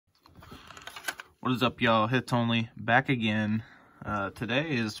What is up, y'all? Hits Only back again.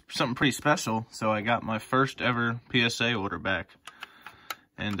 Today is something pretty special. So I got my first ever PSA order back.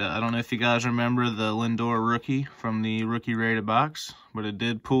 And I don't know if you guys remember the Lindor rookie from the rookie rated box, but it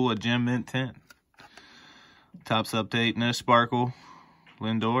did pull a Gem Mint 10. Topps update, no sparkle,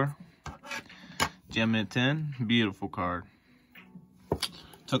 Lindor, Gem Mint 10, beautiful card.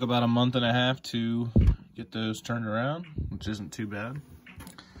 Took about a month and a half to get those turned around, which isn't too bad.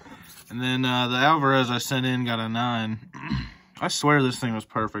 And then the Alvarez I sent in got a 9. I swear this thing was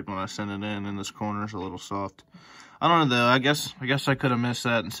perfect when I sent it in, and this corner's a little soft. I don't know though, I guess I could have missed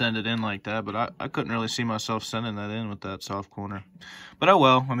that and sent it in like that, but I couldn't really see myself sending that in with that soft corner. But oh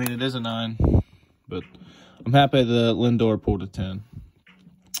well, I mean it is a 9, but I'm happy the Lindor pulled a 10.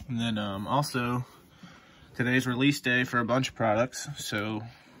 And then also, today's release day for a bunch of products, so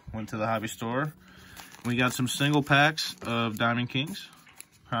went to the hobby store. We got some single packs of Diamond Kings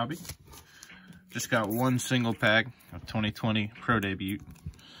hobby. Just got one single pack of 2020 Pro Debut.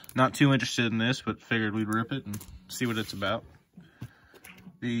 Not too interested in this, but figured we'd rip it and see what it's about.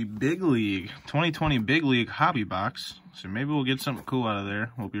 The Big League, 2020 Big League hobby box. So maybe we'll get something cool out of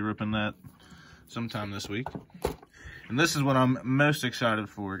there. We'll be ripping that sometime this week. And this is what I'm most excited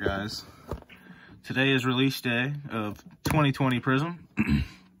for, guys. Today is release day of 2020 Prism.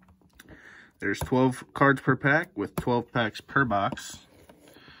 There's 12 cards per pack with 12 packs per box.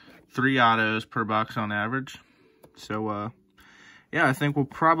 3 autos per box on average. So, yeah, I think we'll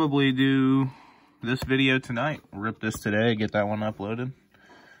probably do this video tonight. We'll rip this today, get that one uploaded.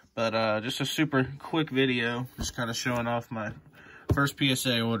 But just a super quick video, just kind of showing off my first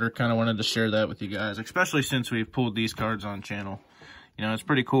PSA order. Kind of wanted to share that with you guys, especially since we've pulled these cards on channel. You know, it's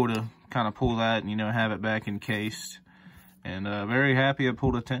pretty cool to kind of pull that and, you know, have it back encased. And very happy I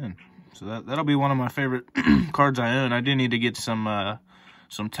pulled a 10. So that'll be one of my favorite cards I own. I do need to get some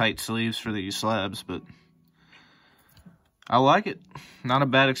tight sleeves for these slabs, but I like it. Not a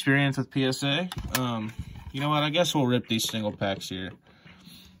bad experience with PSA. You know what? I guess we'll rip these single packs here.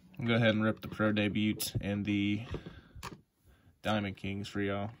 I'll go ahead and rip the Pro Debuts and the Diamond Kings for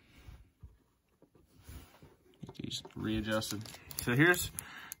y'all. Get these readjusted. So here's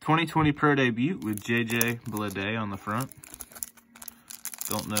 2020 Pro Debut with JJ Bleday on the front.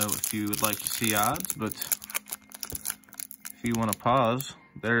 Don't know if you would like to see odds, but if you want to pause,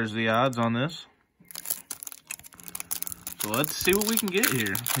 there's the odds on this. So let's see what we can get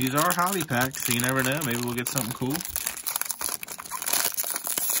here. These are hobby packs, so you never know. Maybe we'll get something cool.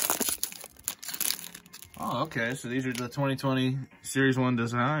 Oh, okay. So these are the 2020 Series 1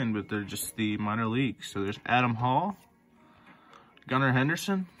 design, but they're just the minor leagues. So there's Adam Hall, Gunnar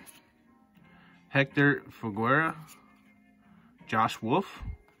Henderson, Hector Figueroa, Josh Wolf.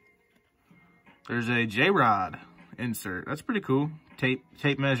 There's a J-Rod insert. That's pretty cool.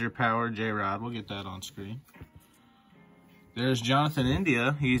 Tape measure power J-Rod. We'll get that on screen. There's Jonathan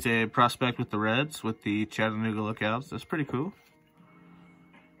India. He's a prospect with the Reds with the Chattanooga Lookouts. That's pretty cool.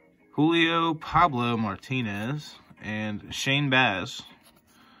 Julio Pablo Martinez and Shane Baz.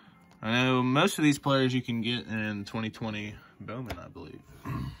 I know most of these players you can get in 2020 Bowman, I believe.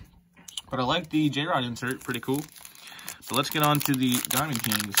 But I like the J-Rod insert. Pretty cool. So let's get on to the Diamond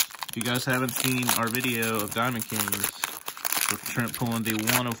Kings. If you guys haven't seen our video of Diamond Kings with Trent pulling the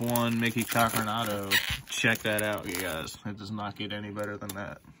 1/1 Mickey Cochran auto, check that out, you guys. It does not get any better than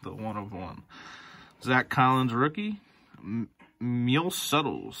that. The 1/1. Zach Collins rookie. Mule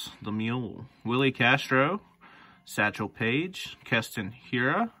Suttles, the Mule. Willie Castro. Satchel Paige. Keston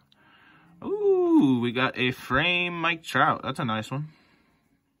Hiura. Ooh, we got a frame Mike Trout. That's a nice one.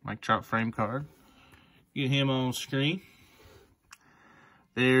 Mike Trout frame card. Get him on screen.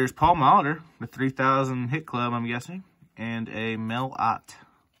 There's Paul Molitor, the 3000 hit club, I'm guessing, and a Mel Ott.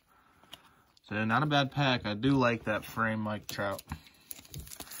 So not a bad pack. I do like that frame Mike Trout.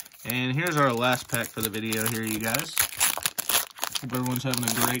 And here's our last pack for the video here, you guys. Hope everyone's having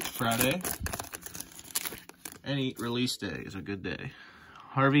a great Friday. Any release day is a good day.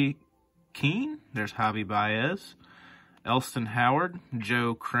 Harvey Keene, there's Javi Baez, Elston Howard,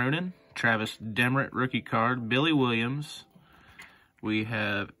 Joe Cronin, Travis Demeritt rookie card, Billy Williams. We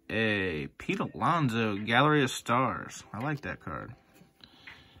have a Pete Alonso Gallery of Stars. I like that card.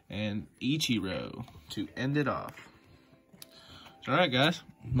 And Ichiro to end it off. So, all right, guys.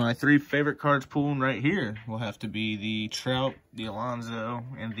 My 3 favorite cards pulling right here will have to be the Trout, the Alonso,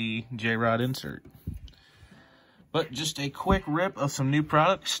 and the J-Rod insert. But just a quick rip of some new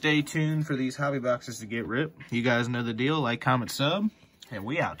products. Stay tuned for these hobby boxes to get ripped. You guys know the deal. Like, comment, sub. And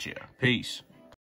we out here. Peace.